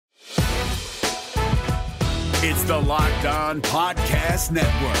It's the Locked On Podcast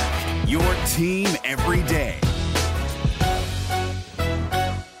Network, your team every day.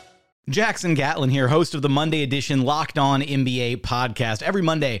 Jackson Gatlin here, host of the Monday edition Locked On NBA podcast. Every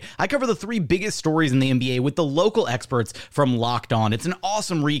Monday, I cover the three biggest stories in the NBA with the local experts from Locked On. It's an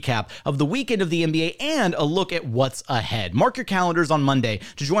awesome recap of the weekend of the NBA and a look at what's ahead. Mark your calendars on Monday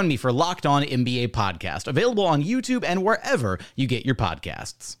to join me for Locked On NBA podcast, available on YouTube and wherever you get your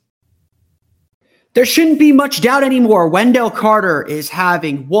podcasts. There shouldn't be much doubt anymore. Wendell Carter is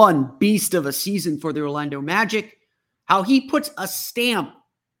having one beast of a season for the Orlando Magic. How he puts a stamp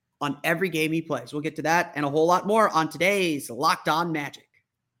on every game he plays. We'll get to that and a whole lot more on today's Locked On Magic.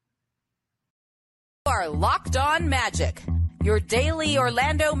 You are Locked On Magic, your daily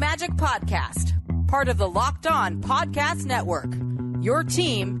Orlando Magic podcast. Part of the Locked On Podcast Network, your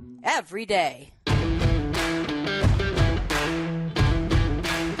team every day.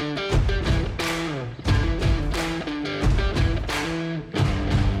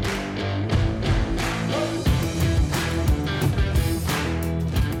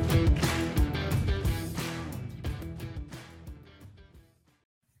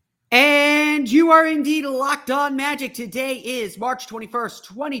 And you are indeed Locked On Magic. Today is March 21st,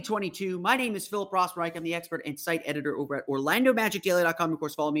 2022. My name is Philip Rossreich. I'm the expert and site editor over at OrlandoMagicDaily.com. Of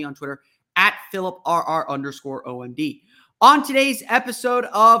course, follow me on Twitter at PhilipRR_OMD. On today's episode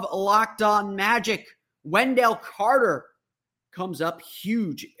of Locked On Magic, Wendell Carter comes up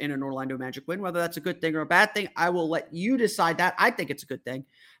huge in an Orlando Magic win. Whether that's a good thing or a bad thing, I will let you decide that. I think it's a good thing.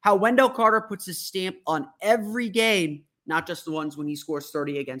 How Wendell Carter puts his stamp on every game, not just the ones when he scores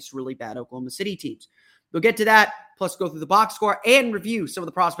 30 against really bad Oklahoma City teams. We'll get to that, plus go through the box score and review some of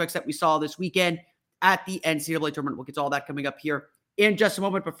the prospects that we saw this weekend at the NCAA tournament. We'll get to all that coming up here in just a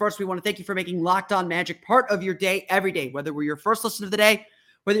moment. But first, we want to thank you for making Locked On Magic part of your day every day, whether we're your first listen of the day,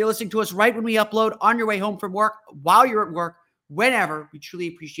 whether you're listening to us right when we upload, on your way home from work, while you're at work, whenever. We truly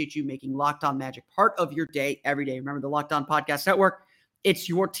appreciate you making Locked On Magic part of your day every day. Remember, the Locked On Podcast Network, it's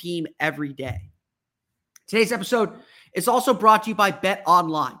your team every day. Today's episode is also brought to you by Bet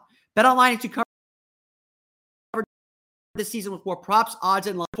Online. Bet Online is to cover this season with more props, odds,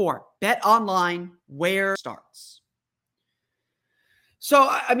 and lines for Bet Online, where it starts. So,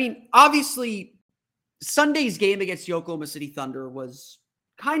 I mean, obviously, Sunday's game against the Oklahoma City Thunder was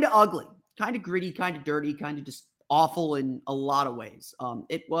kind of ugly, kind of gritty, kind of dirty, kind of just awful in a lot of ways.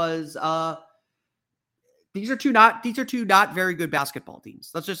 It was these are two not very good basketball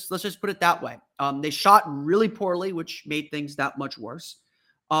teams. Let's just put it that way. They shot really poorly, which made things that much worse.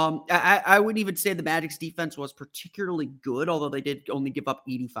 I wouldn't even say the Magic's defense was particularly good, although they did only give up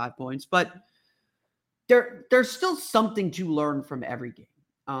 85 points. But there's still something to learn from every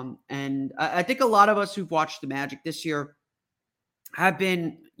game. And I think a lot of us who've watched the Magic this year have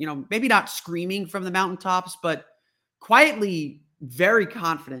been, maybe not screaming from the mountaintops, but quietly very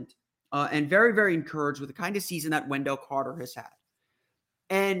confident and very, very encouraged with the kind of season that Wendell Carter has had.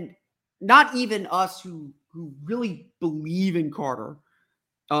 And not even us who really believe in Carter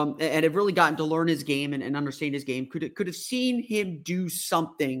and have really gotten to learn his game and understand his game could have seen him do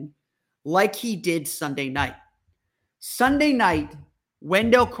something like he did Sunday night. Sunday night,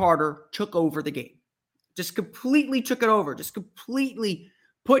 Wendell Carter took over the game. Just completely took it over. Just completely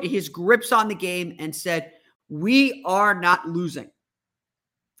put his grips on the game and said, we are not losing.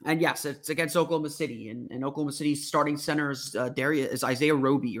 And yes, it's against Oklahoma City, and Oklahoma City's starting center is Isaiah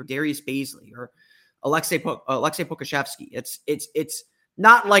Roby or Darius Baisley or Alexei Pokashevsky. It's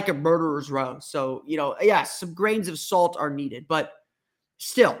not like a murderer's row. So, yes, some grains of salt are needed, but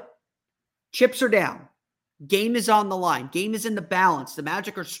still, chips are down. Game is on the line. Game is in the balance. The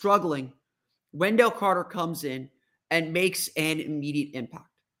Magic are struggling. Wendell Carter comes in and makes an immediate impact.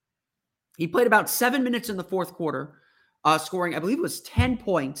 He played about 7 minutes in the fourth quarter, scoring, I believe it was 10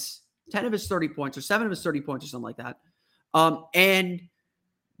 points, 10 of his 30 points, or 7 of his 30 points, or something like that, and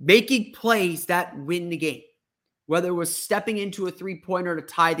making plays that win the game, whether it was stepping into a three-pointer to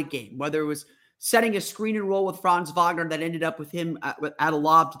tie the game, whether it was setting a screen and roll with Franz Wagner that ended up with him at a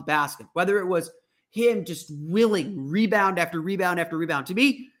lob to the basket, whether it was him just willing rebound after rebound after rebound. To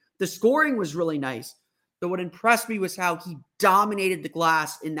me, the scoring was really nice. But what impressed me was how he dominated the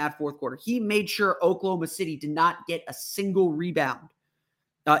glass in that fourth quarter. He made sure Oklahoma City did not get a single rebound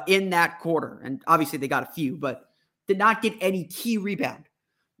in that quarter. And obviously they got a few, but did not get any key rebound.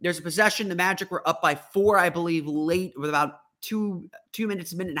 There's a possession. The Magic were up by 4, I believe, late with about two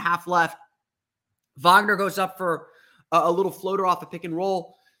minutes, a minute and a half left. Wagner goes up for a little floater off the pick and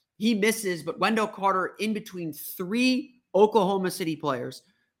roll. He misses, but Wendell Carter, in between 3 Oklahoma City players,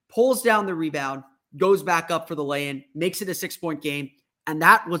 pulls down the rebound, goes back up for the lay-in, makes it a 6-point game, And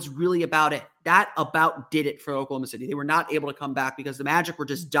that was really about it. That about did it for Oklahoma City. They were not able to come back because the Magic were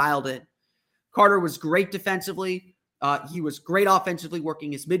just dialed in. Carter was great defensively. He was great offensively,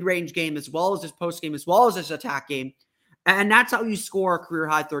 working his mid-range game as well as his post game, as well as his attack game. And that's how you score a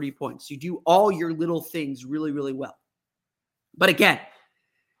career-high 30 points. You do all your little things really, really well. But again,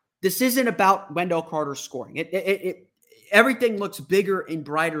 this isn't about Wendell Carter scoring. Everything looks bigger and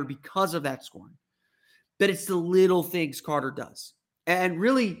brighter because of that scoring. But it's the little things Carter does. And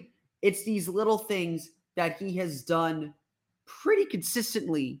really, it's these little things that he has done pretty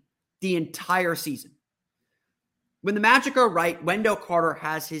consistently the entire season. When the Magic are right, Wendell Carter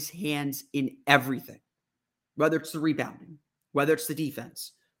has his hands in everything. Whether it's the rebounding, whether it's the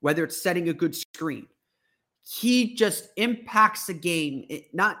defense, whether it's setting a good screen. He just impacts the game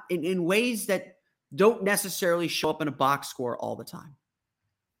not in ways that don't necessarily show up in a box score all the time.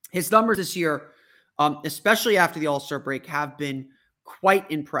 His numbers this year, especially after the All-Star break, have been quite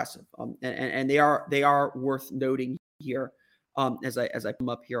impressive, and they are worth noting here as I come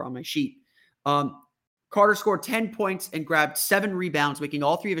up here on my sheet. Carter scored 10 points and grabbed 7 rebounds, making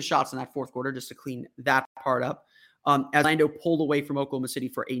all 3 of his shots in that fourth quarter, just to clean that part up, as Orlando pulled away from Oklahoma City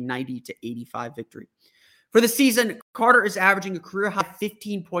for a 90-85 victory. For the season, Carter is averaging a career-high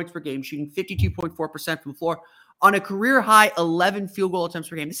 15 points per game, shooting 52.4% from the floor on a career-high 11 field goal attempts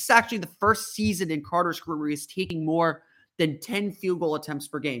per game. This is actually the first season in Carter's career where he's taking more than 10 field goal attempts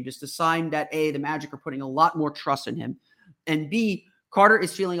per game, just a sign that A, the Magic are putting a lot more trust in him, and B, Carter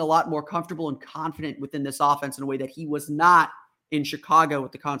is feeling a lot more comfortable and confident within this offense in a way that he was not in Chicago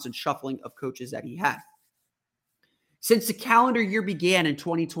with the constant shuffling of coaches that he had. Since the calendar year began in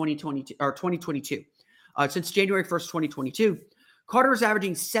 2022, since January 1st, 2022, Carter is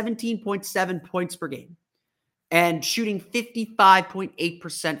averaging 17.7 points per game and shooting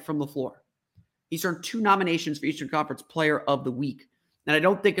 55.8% from the floor. He's earned 2 nominations for Eastern Conference Player of the Week. And I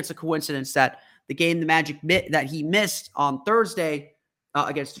don't think it's a coincidence that the game the Magic that he missed on Thursday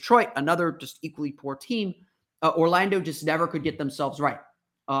against Detroit, another just equally poor team, Orlando just never could get themselves right.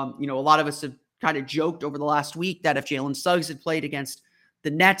 A lot of us have kind of joked over the last week that if Jalen Suggs had played against the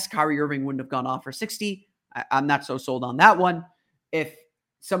Nets, Kyrie Irving wouldn't have gone off for 60. I'm not so sold on that one. If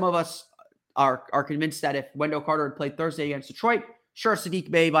some of us are convinced that if Wendell Carter had played Thursday against Detroit, sure, Sadiq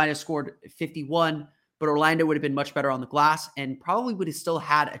Bey might have scored 51, but Orlando would have been much better on the glass and probably would have still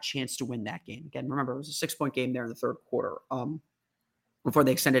had a chance to win that game. Again, remember, it was a 6-point game there in the third quarter before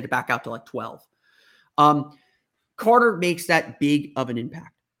they extended it back out to like 12. Carter makes that big of an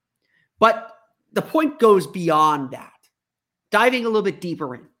impact. But the point goes beyond that. Diving a little bit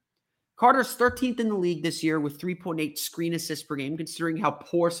deeper in. Carter's 13th in the league this year with 3.8 screen assists per game, considering how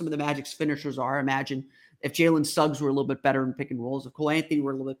poor some of the Magic's finishers are. Imagine if Jalen Suggs were a little bit better in pick and rolls, if Cole Anthony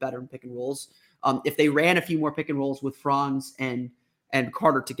were a little bit better in pick and rolls, if they ran a few more pick and rolls with Franz and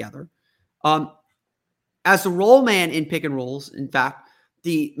Carter together. As a roll man in pick and rolls, in fact,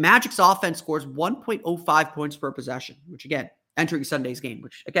 the Magic's offense scores 1.05 points per possession, which again, entering Sunday's game,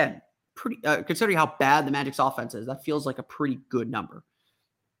 which again, pretty considering how bad the Magic's offense is, that feels like a pretty good number.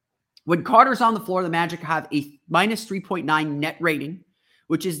 When Carter's on the floor, the Magic have a minus 3.9 net rating,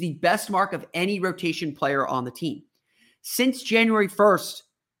 which is the best mark of any rotation player on the team. Since January 1st,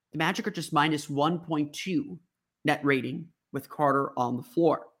 the Magic are just minus 1.2 net rating with Carter on the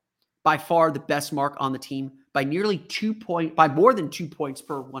floor. By far the best mark on the team by by more than 2 points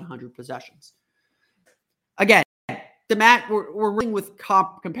per 100 possessions. Again, we're running with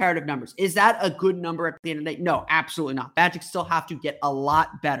comparative numbers. Is that a good number at the end of the day? No, absolutely not. Magic still have to get a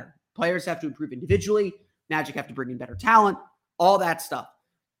lot better. Players have to improve individually. Magic have to bring in better talent, all that stuff.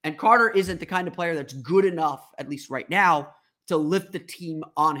 And Carter isn't the kind of player that's good enough, at least right now, to lift the team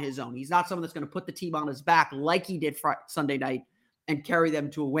on his own. He's not someone that's going to put the team on his back like he did Sunday night and carry them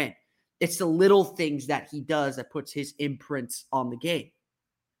to a win. It's the little things that he does that puts his imprints on the game.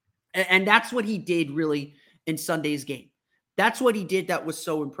 And that's what he did really in Sunday's game. That's what he did that was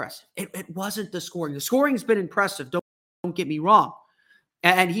so impressive. It wasn't the scoring. The scoring's been impressive. Don't get me wrong.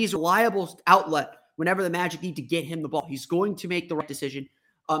 And he's a reliable outlet whenever the Magic need to get him the ball. He's going to make the right decision.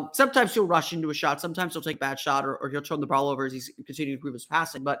 Sometimes he'll rush into a shot. Sometimes he'll take a bad shot or he'll turn the ball over as he's continuing to improve his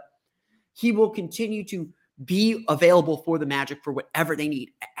passing. But he will continue to be available for the Magic for whatever they need.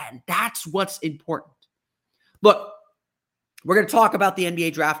 And that's what's important. Look, we're going to talk about the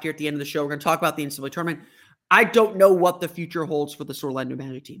NBA draft here at the end of the show. We're going to talk about the NCAA tournament. I don't know what the future holds for this Orlando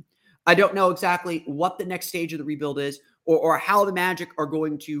Magic team. I don't know exactly what the next stage of the rebuild is or how the Magic are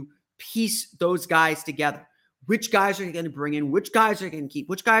going to piece those guys together. Which guys are they going to bring in? Which guys are they going to keep?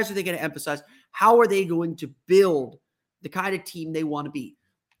 Which guys are they going to emphasize? How are they going to build the kind of team they want to be?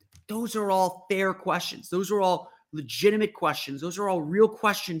 Those are all fair questions. Those are all legitimate questions. Those are all real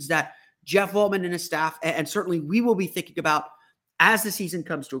questions that Jeff Voltman and his staff, and certainly we will be thinking about as the season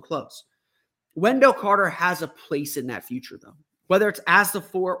comes to a close. Wendell Carter has a place in that future, though. Whether it's as the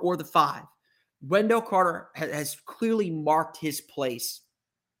 4 or the 5, Wendell Carter has clearly marked his place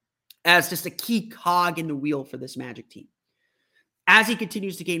as just a key cog in the wheel for this Magic team. As he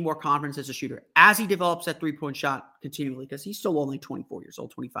continues to gain more confidence as a shooter, as he develops that three-point shot continually, because he's still only 24 years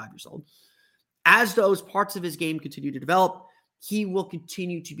old, 25 years old, as those parts of his game continue to develop, he will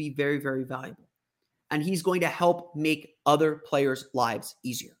continue to be very, very valuable. And he's going to help make other players' lives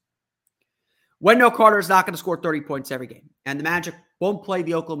easier. Wendell Carter is not going to score 30 points every game. And the Magic won't play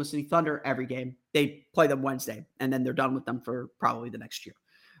the Oklahoma City Thunder every game. They play them Wednesday, and then they're done with them for probably the next year.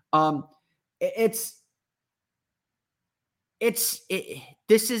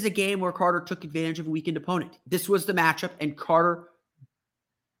 This is a game where Carter took advantage of a weakened opponent. This was the matchup, and Carter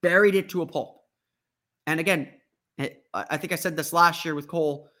buried it to a pulp. And again, I think I said this last year with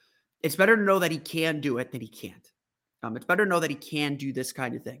Cole. It's better to know that he can do it than he can't. It's better to know that he can do this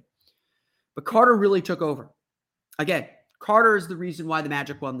kind of thing. But Carter really took over. Again, Carter is the reason why the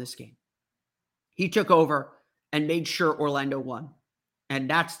Magic won this game. He took over and made sure Orlando won. And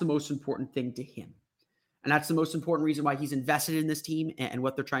that's the most important thing to him. And that's the most important reason why he's invested in this team and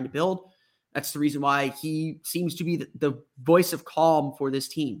what they're trying to build. That's the reason why he seems to be the voice of calm for this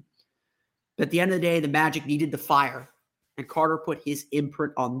team. But at the end of the day, the Magic needed the fire. And Carter put his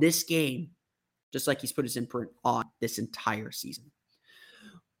imprint on this game, just like he's put his imprint on this entire season.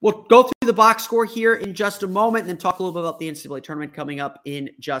 We'll go through the box score here in just a moment and then talk a little bit about the NCAA tournament coming up in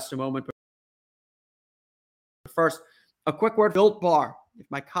just a moment. But first, a quick word, Built Bar. If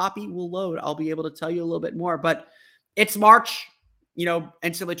my copy will load, I'll be able to tell you a little bit more. But it's March.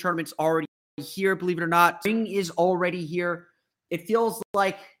 NCAA tournament's already here, believe it or not. Spring is already here. It feels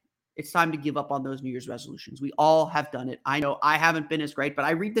like it's time to give up on those New Year's resolutions. We all have done it. I know I haven't been as great, but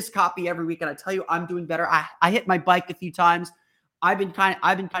I read this copy every week, and I tell you I'm doing better. I hit my bike a few times. I've been kind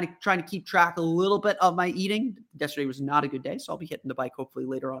of trying to keep track a little bit of my eating. Yesterday was not a good day, so I'll be hitting the bike hopefully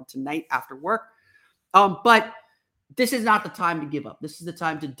later on tonight after work. But this is not the time to give up. This is the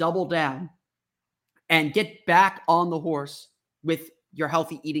time to double down and get back on the horse with your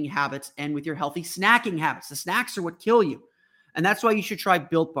healthy eating habits and with your healthy snacking habits. The snacks are what kill you. And that's why you should try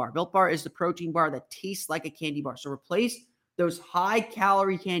Built Bar. Built Bar is the protein bar that tastes like a candy bar. So replace those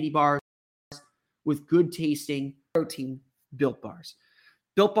high-calorie candy bars with good-tasting protein Built Bars.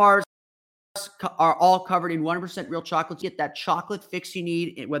 Built Bars are all covered in 100% real chocolate. You get that chocolate fix you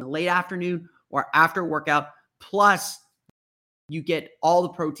need, whether late afternoon or after workout. Plus, you get all the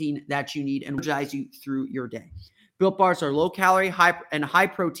protein that you need and energize you through your day. Built Bars are low-calorie high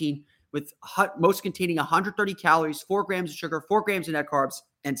protein, with most containing 130 calories, 4 grams of sugar, 4 grams of net carbs,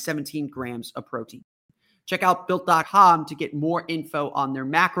 and 17 grams of protein. Check out Built.com to get more info on their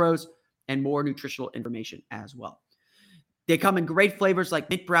macros and more nutritional information as well. They come in great flavors like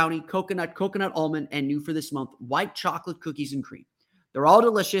mint brownie, coconut almond, and new for this month, white chocolate cookies and cream. They're all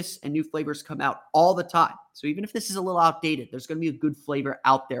delicious, and new flavors come out all the time. So even if this is a little outdated, there's going to be a good flavor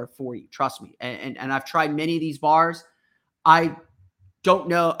out there for you. Trust me. And I've tried many of these bars. I don't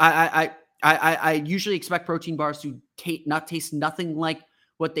know. I usually expect protein bars to taste nothing like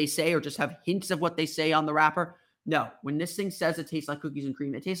what they say or just have hints of what they say on the wrapper. No, when this thing says it tastes like cookies and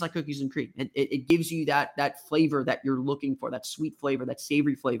cream, it tastes like cookies and cream. It gives you that flavor that you're looking for, that sweet flavor, that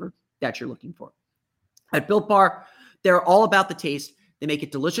savory flavor that you're looking for. At Built Bar, they're all about the taste. They make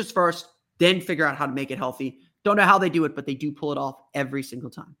it delicious first, then figure out how to make it healthy. Don't know how they do it, but they do pull it off every single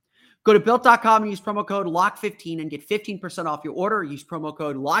time. Go to Built.com and use promo code LOCK15 and get 15% off your order. Use promo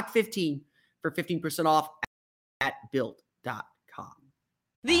code LOCK15 for 15% off at Built.com.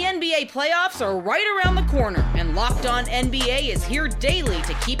 The NBA playoffs are right around the corner, and Locked On NBA is here daily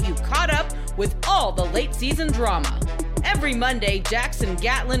to keep you caught up with all the late season drama. Every Monday, Jackson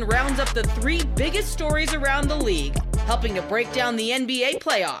Gatlin rounds up the 3 biggest stories around the league, helping to break down the NBA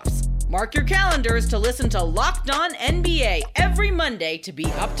playoffs. Mark your calendars to listen to Locked On NBA every Monday to be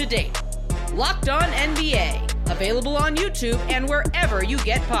up to date. Locked On NBA, available on YouTube and wherever you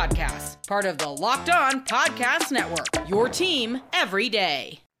get podcasts. Part of the Locked On Podcast Network, your team every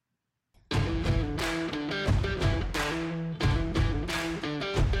day.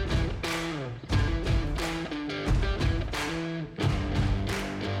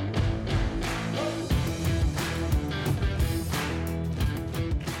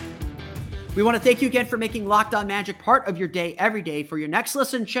 We want to thank you again for making Locked On Magic part of your day every day. For your next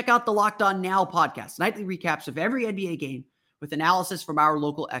listen, check out the Locked On Now podcast, nightly recaps of every NBA game with analysis from our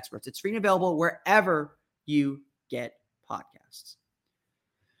local experts. It's free and available wherever you get podcasts.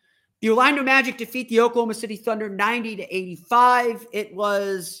 The Orlando Magic defeat the Oklahoma City Thunder 90-85. It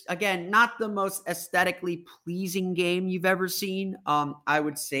was, again, not the most aesthetically pleasing game you've ever seen. I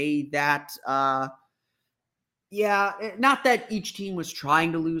would say that, not that each team was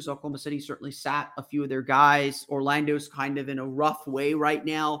trying to lose. Oklahoma City certainly sat a few of their guys. Orlando's kind of in a rough way right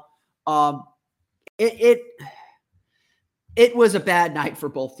now. It was a bad night for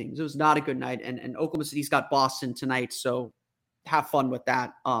both teams. It was not a good night. And Oklahoma City's got Boston tonight, so have fun with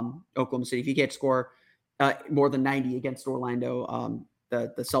that. Oklahoma City, if you can't score more than 90 against Orlando,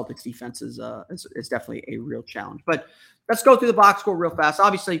 the Celtics defense is definitely a real challenge. But let's go through the box score real fast.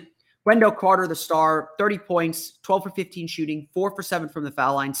 Obviously, Wendell Carter, the star, 30 points, 12 for 15 shooting, 4 for 7 from the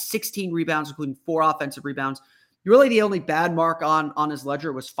foul line, 16 rebounds, including 4 offensive rebounds. Really, the only bad mark on his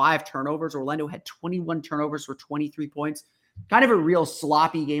ledger was 5 turnovers. Orlando had 21 turnovers for 23 points. Kind of a real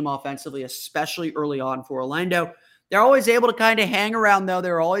sloppy game offensively, especially early on for Orlando. They're always able to kind of hang around, though.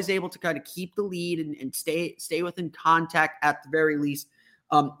 They're always able to kind of keep the lead and stay within contact at the very least,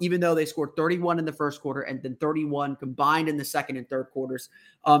 even though they scored 31 in the first quarter and then 31 combined in the second and third quarters.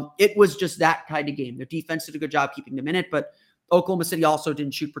 It was just that kind of game. Their defense did a good job keeping them in it, but Oklahoma City also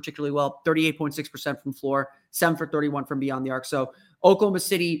didn't shoot particularly well, 38.6% from floor, 7 for 31 from beyond the arc. So Oklahoma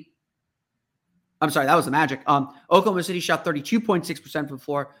City... I'm sorry, that was the Magic. Oklahoma City shot 32.6% from the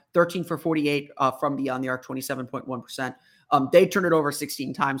floor, 13 for 48 from beyond the arc, 27.1%. They turned it over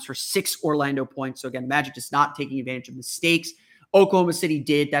 16 times for 6 Orlando points. So again, Magic just not taking advantage of mistakes. Oklahoma City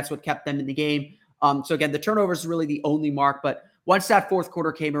did. That's what kept them in the game. So again, the turnovers is really the only mark. But once that fourth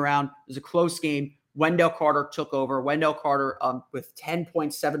quarter came around, it was a close game. Wendell Carter took over. Wendell Carter with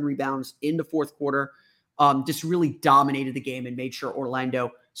 10.7 rebounds in the fourth quarter just really dominated the game and made sure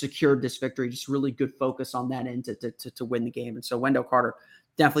Orlando secured this victory. Just really good focus on that end to win the game. And so Wendell Carter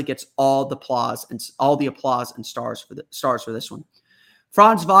definitely gets all the applause and stars for this one.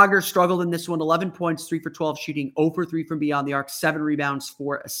 Franz Wagner struggled in this one. 11 points, 3 for 12 shooting, 0 for 3 from beyond the arc, 7 rebounds,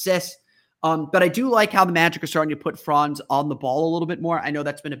 4 assists. But I do like how the Magic are starting to put Franz on the ball a little bit more. I know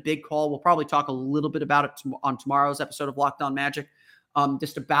that's been a big call. We'll probably talk a little bit about it on tomorrow's episode of Locked On Magic,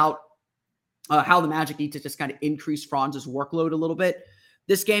 just about how the Magic need to just kind of increase Franz's workload a little bit.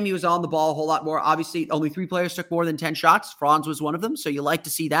 This game, he was on the ball a whole lot more. Obviously, only 3 players took more than 10 shots. Franz was one of them, so you like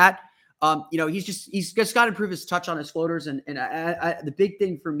to see that. He's just got to improve his touch on his floaters, and the big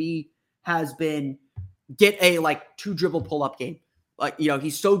thing for me has been get a 2-dribble pull-up game.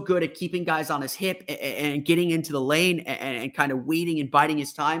 He's so good at keeping guys on his hip and getting into the lane and kind of waiting and biding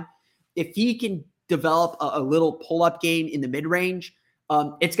his time. If he can develop a little pull-up game in the mid-range,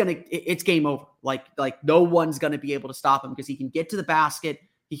 it's game over. No one's going to be able to stop him because he can get to the basket.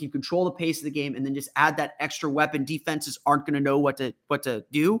 He can control the pace of the game and then just add that extra weapon. Defenses aren't going to know what to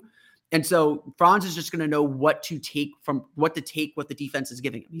do. And so Franz is just going to know what to take what the defense is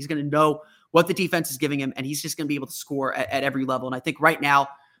giving him. He's going to know what the defense is giving him, and he's just going to be able to score at every level. And I think right now,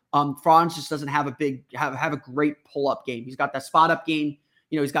 Franz just doesn't have a great pull-up game. He's got that spot-up game.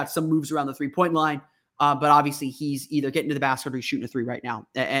 He's got some moves around the three-point line. But obviously, he's either getting to the basket or he's shooting a 3 right now.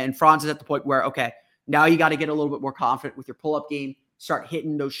 And Franz is at the point where, okay, now you got to get a little bit more confident with your pull-up game. Start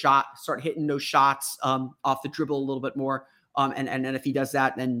hitting those shots off the dribble a little bit more. And if he does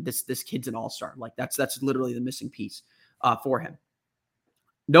that, then this kid's an all-star. That's literally the missing piece for him.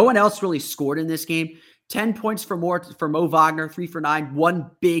 No one else really scored in this game. 10 points for Mo Wagner, 3 for 9,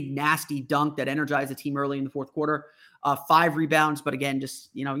 1 big nasty dunk that energized the team early in the fourth quarter. 5 rebounds, but again, just,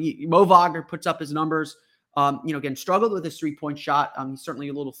 Mo Wagner puts up his numbers, again, struggled with his 3-point shot. He's certainly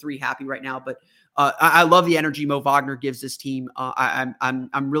a little 3 happy right now, but I love the energy Mo Wagner gives this team.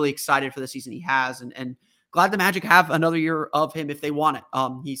 I'm really excited for the season he has and glad the Magic have another year of him if they want it.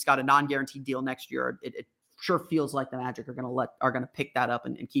 He's got a non-guaranteed deal next year. It sure feels like the Magic are going to pick that up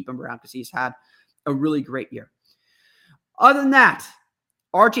and keep him around because he's had a really great year. Other than that,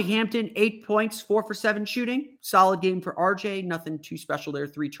 RJ Hampton, 8 points, 4 for 7 shooting. Solid game for RJ. Nothing too special there.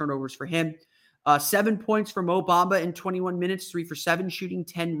 3 turnovers for him. 7 points for Mo Bamba in 21 minutes, 3 for 7 shooting,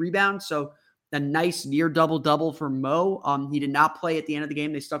 10 rebounds. So a nice near double-double for Mo. He did not play at the end of the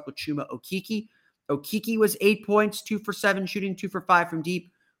game. They stuck with Chuma Okeke. Okeke was 8 points, 2 for 7 shooting, 2 for 5 from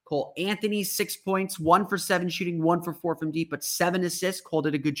deep. Cole Anthony, 6 points, 1 for 7 shooting, 1 for 4 from deep, but 7 assists. Cole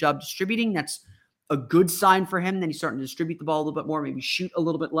did a good job distributing. That's a good sign for him. Then he's starting to distribute the ball a little bit more, maybe shoot a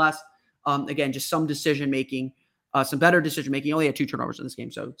little bit less. Again, just some decision-making, some better decision-making. He only had 2 turnovers in this game,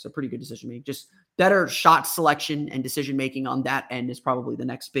 so it's a pretty good decision-making. Just better shot selection and decision-making on that end is probably the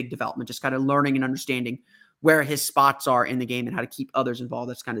next big development, just kind of learning and understanding where his spots are in the game and how to keep others involved.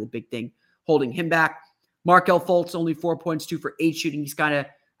 That's kind of the big thing holding him back. Markelle Fultz, only 4 points, 2 for 8 shooting. He's kind of,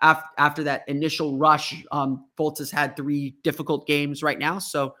 after that initial rush, Fultz has had 3 difficult games right now,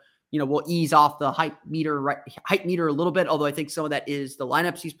 so will ease off the hype meter a little bit. Although I think some of that is the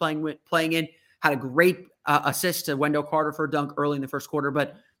lineups he's playing in. Had a great assist to Wendell Carter for a dunk early in the first quarter,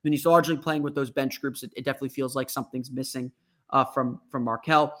 but when he's largely playing with those bench groups, it definitely feels like something's missing from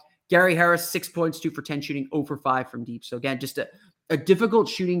Markelle. Gary Harris, 6 points, 2 for 10 shooting, 0 for 5 from deep. So again, just a difficult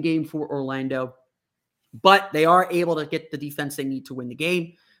shooting game for Orlando, but they are able to get the defense they need to win the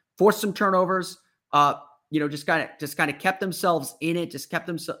game. Force some turnovers. Just kind of kept themselves in it. Just kept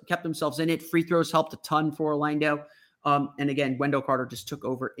themselves in it. Free throws helped a ton for Orlando. And again, Wendell Carter just took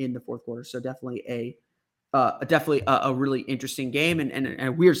over in the fourth quarter. So definitely a really interesting game and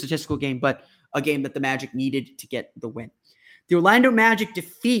a weird statistical game, but a game that the Magic needed to get the win. The Orlando Magic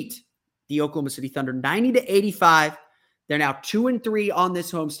defeat the Oklahoma City Thunder 90-85. They're now 2-3 on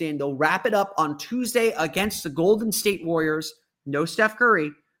this homestand. They'll wrap it up on Tuesday against the Golden State Warriors. No Steph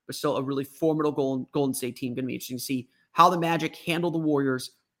Curry, but still a really formidable Golden State team. Going to be interesting to see how the Magic handle the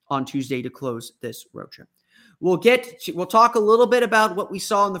Warriors on Tuesday to close this road trip. We'll talk a little bit about what we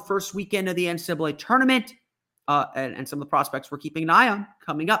saw in the first weekend of the NCAA tournament and some of the prospects we're keeping an eye on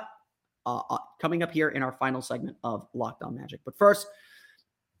coming up here in our final segment of Locked On Magic. But first,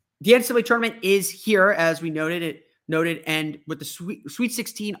 the NCAA tournament is here, as we noted, and with the Sweet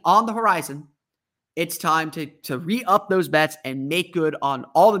 16 on the horizon, it's time to re-up those bets and make good on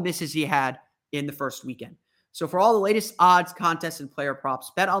all the misses you had in the first weekend. So for all the latest odds, contests, and player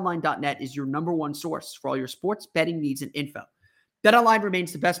props, betonline.net is your number one source for all your sports betting needs and info. BetOnline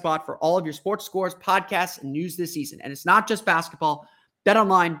remains the best spot for all of your sports scores, podcasts, and news this season. And it's not just basketball.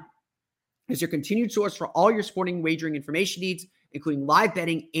 BetOnline is your continued source for all your sporting wagering information needs, including live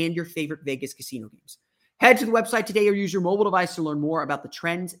betting and your favorite Vegas casino games. Head to the website today or use your mobile device to learn more about the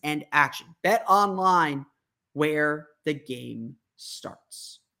trends and action. BetOnline, where the game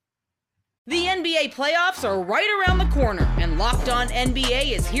starts. The NBA playoffs are right around the corner, and Locked On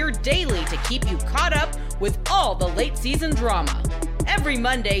NBA is here daily to keep you caught up with all the late season drama. Every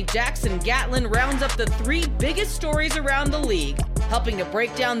Monday, Jackson Gatlin rounds up the 3 biggest stories around the league, helping to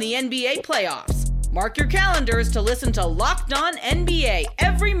break down the NBA playoffs. Mark your calendars to listen to Locked On NBA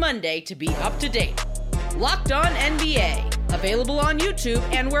every Monday to be up to date. Locked On NBA, available on YouTube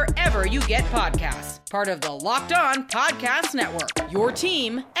and wherever you get podcasts. Part of the Locked On Podcast Network, your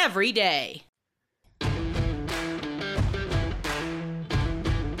team every day.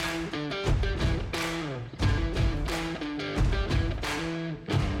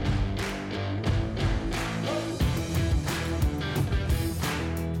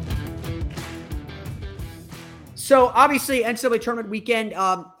 So obviously NCAA tournament weekend,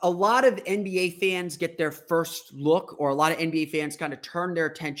 a lot of NBA fans get their first look, or a lot of NBA fans kind of turn their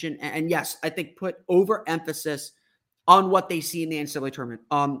attention and yes, I think put overemphasis on what they see in the NCAA tournament.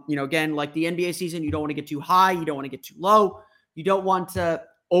 Again, like the NBA season, you don't want to get too high. You don't want to get too low. You don't want to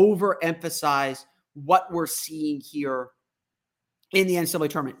overemphasize what we're seeing here in the NCAA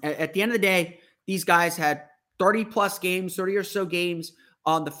tournament. At the end of the day, these guys had 30 or so games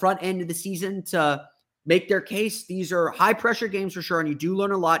on the front end of the season to make their case. These are high pressure games for sure. And you do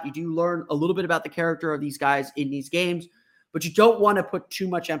learn a lot. You do learn a little bit about the character of these guys in these games, but you don't want to put too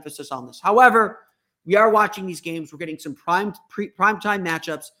much emphasis on this. However, we are watching these games. We're getting some prime time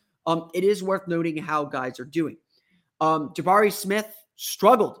matchups. It is worth noting how guys are doing. Jabari Smith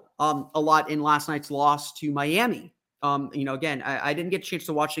struggled a lot in last night's loss to Miami. Again, I didn't get a chance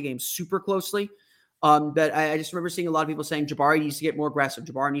to watch the game super closely. But I just remember seeing a lot of people saying Jabari needs to get more aggressive.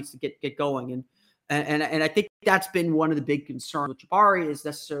 Jabari needs to get going. And I think that's been one of the big concerns with Jabari, is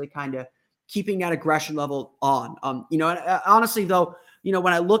necessarily kind of keeping that aggression level on. Honestly, though,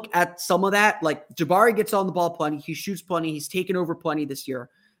 when I look at some of that, like Jabari gets on the ball plenty, he shoots plenty, he's taken over plenty this year.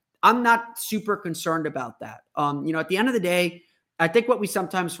 I'm not super concerned about that. At the end of the day, I think what we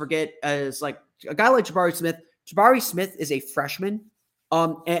sometimes forget is like a guy like Jabari Smith. Jabari Smith is a freshman.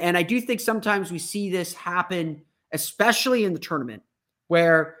 And I do think sometimes we see this happen, especially in the tournament,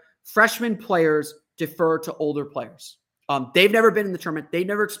 where freshman players defer to older players. They've never been in the tournament. They've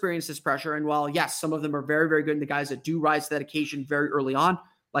never experienced this pressure. And while, yes, some of them are very, very good, and the guys that do rise to that occasion very early on,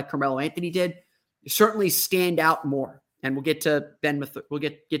 like Carmelo Anthony did, certainly stand out more. And we'll get to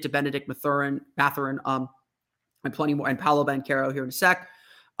Benedict Mathurin, and plenty more, and Paolo Banchero here in a sec.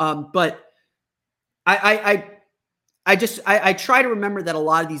 But I try to remember that a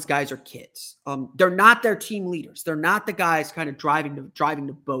lot of these guys are kids. They're not their team leaders. They're not the guys kind of driving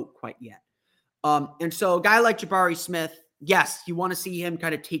the boat quite yet. And so a guy like Jabari Smith, yes, you want to see him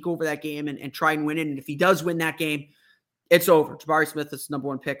kind of take over that game and try and win it. And if he does win that game, it's over. Jabari Smith is the number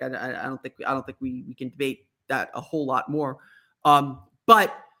one pick. I don't think we can debate that a whole lot more.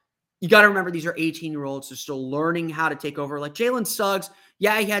 But you got to remember these are 18-year-olds. They're still learning how to take over. Like Jalen Suggs,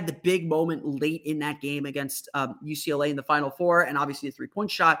 yeah, he had the big moment late in that game against UCLA in the Final Four, and obviously a three-point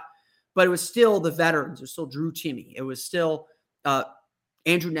shot, but it was still the veterans. It was still Drew Timme. It was still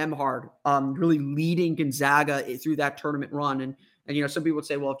Andrew Nembhard really leading Gonzaga through that tournament run. And some people would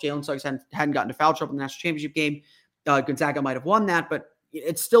say, well, if Jalen Suggs hadn't gotten to foul trouble in the national championship game, Gonzaga might have won that, but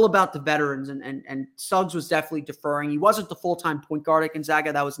it's still about the veterans, and Suggs was definitely deferring. He wasn't the full-time point guard at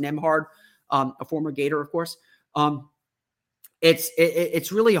Gonzaga. That was Nembhard, a former Gator, of course.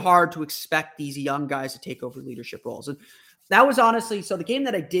 It's really hard to expect these young guys to take over leadership roles. And that was honestly, so the game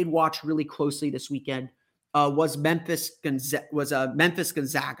that I did watch really closely this weekend was Memphis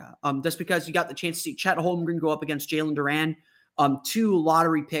Gonzaga. Just because you got the chance to see Chet Holmgren go up against Jalen Duran, two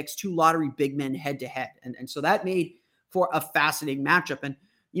lottery picks, two lottery big men head to head. And so that made for a fascinating matchup. And,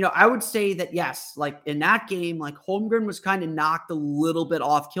 I would say that, yes, like in that game, like Holmgren was kind of knocked a little bit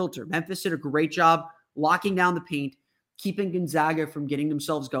off kilter. Memphis did a great job locking down the paint, keeping Gonzaga from getting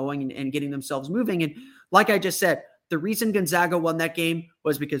themselves going and getting themselves moving. And like I just said, the reason Gonzaga won that game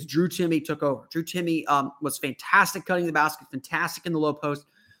was because Drew Timme took over. Drew Timme was fantastic cutting the basket, fantastic in the low post,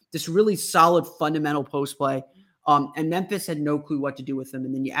 this really solid fundamental post play. And Memphis had no clue what to do with him.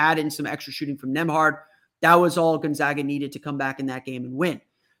 And then you add in some extra shooting from Nembhard. That was all Gonzaga needed to come back in that game and win.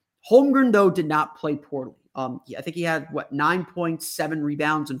 Holmgren, though, did not play poorly. I think he had, 9.7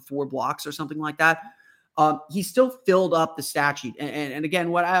 rebounds and 4 blocks or something like that. He still filled up the stat sheet. And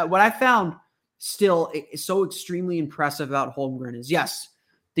again, what I found still is so extremely impressive about Holmgren is, yes,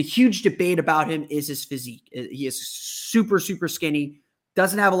 the huge debate about him is his physique. He is super, super skinny,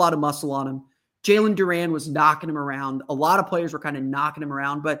 doesn't have a lot of muscle on him. Jalen Duran was knocking him around. A lot of players were kind of knocking him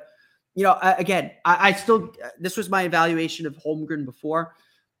around. But, again, I still, this was my evaluation of Holmgren before.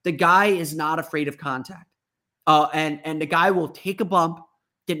 The guy is not afraid of contact. And the guy will take a bump,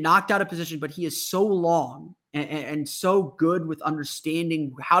 get knocked out of position, but he is so long and so good with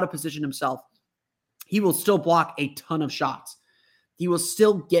understanding how to position himself. He will still block a ton of shots. He will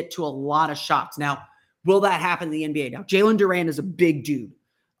still get to a lot of shots. Now, will that happen in the NBA? Now, Jalen Duran is a big dude.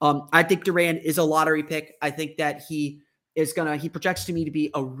 I think Duran is a lottery pick. I think that he projects to me to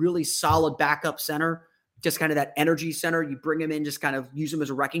be a really solid backup center, just kind of that energy center. You bring him in, just kind of use him as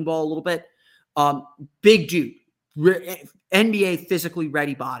a wrecking ball a little bit. Big dude, NBA physically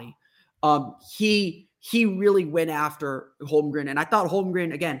ready body. He really went after Holmgren, and I thought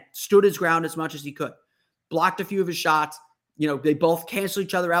Holmgren, again, stood his ground as much as he could, blocked a few of his shots. They both canceled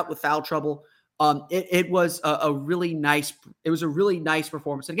each other out with foul trouble. It was a really nice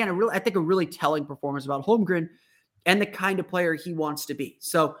performance. And again, I think a really telling performance about Holmgren and the kind of player he wants to be.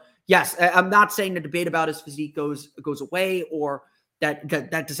 So yes, I'm not saying the debate about his physique goes away, or that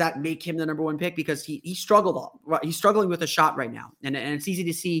does that make him the number one pick, because he struggled. He's struggling with a shot right now. And it's easy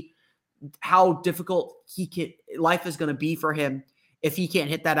to see how difficult life is going to be for him if he can't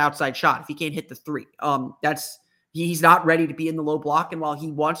hit that outside shot, if he can't hit the three. He's not ready to be in the low block. And while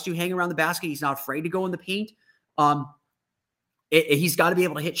he wants to hang around the basket, he's not afraid to go in the paint. He's got to be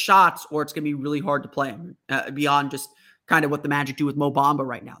able to hit shots, or it's going to be really hard to play him beyond just kind of what the Magic do with Mo Bamba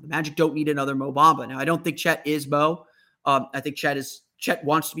right now. The Magic don't need another Mo Bamba. Now, I don't think Chet is Mo. I think Chet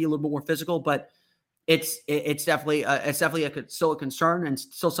wants to be a little bit more physical, but it's definitely still a concern, and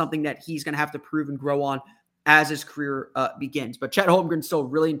still something that he's going to have to prove and grow on as his career begins. But Chet Holmgren's still a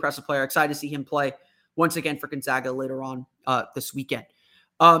really impressive player. Excited to see him play once again for Gonzaga later on this weekend.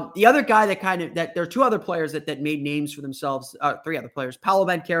 The other guy that there are two other players that made names for themselves, three other players. Paolo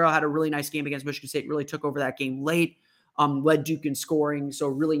Banchero had a really nice game against Michigan State, really took over that game late, led Duke in scoring. So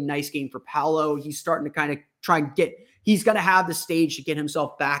really nice game for Paolo. He's starting to kind of he's going to have the stage to get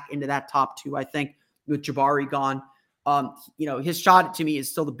himself back into that top two, I think, with Jabari gone. His shot to me is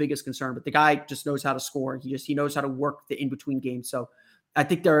still the biggest concern, but the guy just knows how to score. He knows how to work the in-between games. So I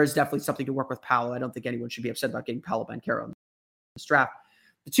think there is definitely something to work with Paolo. I don't think anyone should be upset about getting Paolo Banchero in this draft.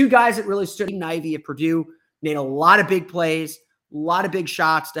 The two guys that really stood, Ivey at Purdue, made a lot of big plays, a lot of big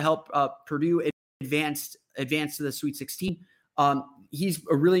shots to help Purdue advance to the Sweet 16. He's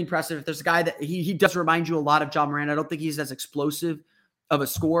a really impressive. If there's a guy that he does remind you a lot of Ja Morant. I don't think he's as explosive of a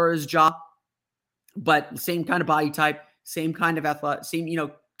scorer as Ja, but same kind of body type, same kind of athletic, same,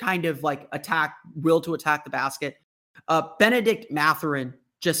 kind of like will to attack the basket. Benedict Mathurin,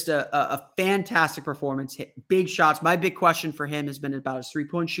 just a fantastic performance, hit big shots. My big question for him has been about his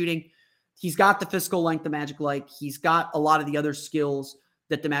three-point shooting. He's got the physical length the Magic like. He's got a lot of the other skills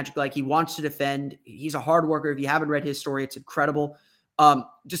that the Magic like. He wants to defend. He's a hard worker. If you haven't read his story, it's incredible.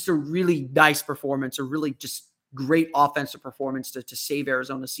 Just a really nice performance, a really just great offensive performance to save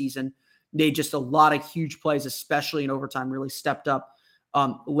Arizona's season. Made just a lot of huge plays, especially in overtime, really stepped up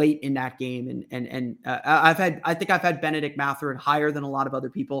late in that game. And I think I've had Benedict Mathurin higher than a lot of other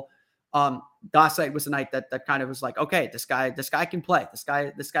people. Last night was a night that kind of was like, okay, this guy can play.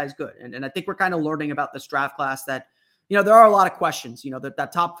 This guy's good. And I think we're kind of learning about this draft class that, there are a lot of questions.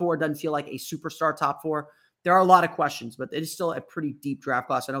 That top four doesn't feel like a superstar top four. There are a lot of questions, but it is still a pretty deep draft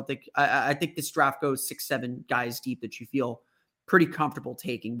class. I think this draft goes 6-7 guys deep that you feel pretty comfortable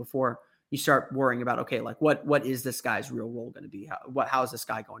taking before you start worrying about, okay, like what is this guy's real role going to be? How is this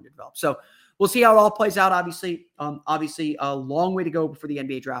guy going to develop? So we'll see how it all plays out. Obviously a long way to go before the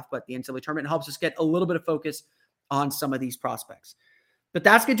NBA draft, but the NCAA tournament helps us get a little bit of focus on some of these prospects. But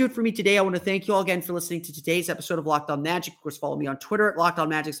that's going to do it for me today. I want to thank you all again for listening to today's episode of Locked On Magic. Of course, follow me on Twitter at Locked On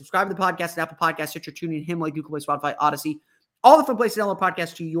Magic. Subscribe to the podcast at Apple Podcasts, Stitcher, TuneIn, Himalaya, Google Play, Spotify, Odyssey. All the fun places to download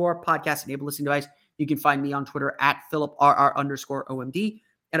podcasts to your podcast-enabled listening device. You can find me on Twitter at PhilipRR_OMD.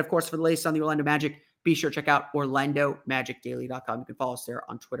 And of course, for the latest on the Orlando Magic, be sure to check out OrlandoMagicDaily.com. You can follow us there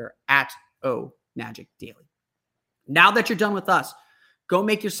on Twitter at OMagicDaily. Now that you're done with us, go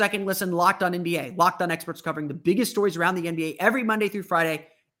make your second listen Locked On NBA. Locked On experts covering the biggest stories around the NBA every Monday through Friday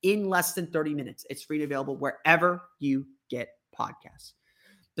in less than 30 minutes. It's free and available wherever you get podcasts.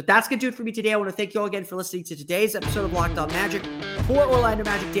 But that's going to do it for me today. I want to thank you all again for listening to today's episode of Locked On Magic. For Orlando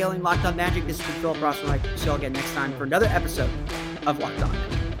Magic Daily and Locked On Magic, this has been Philip Rossman. See you all again next time for another episode of Locked On.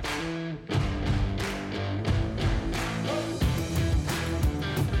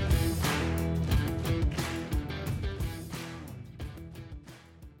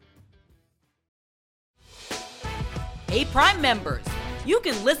 Hey, Prime members, you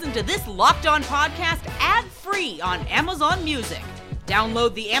can listen to this Locked On podcast ad-free on Amazon Music.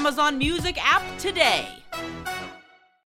 Download the Amazon Music app today.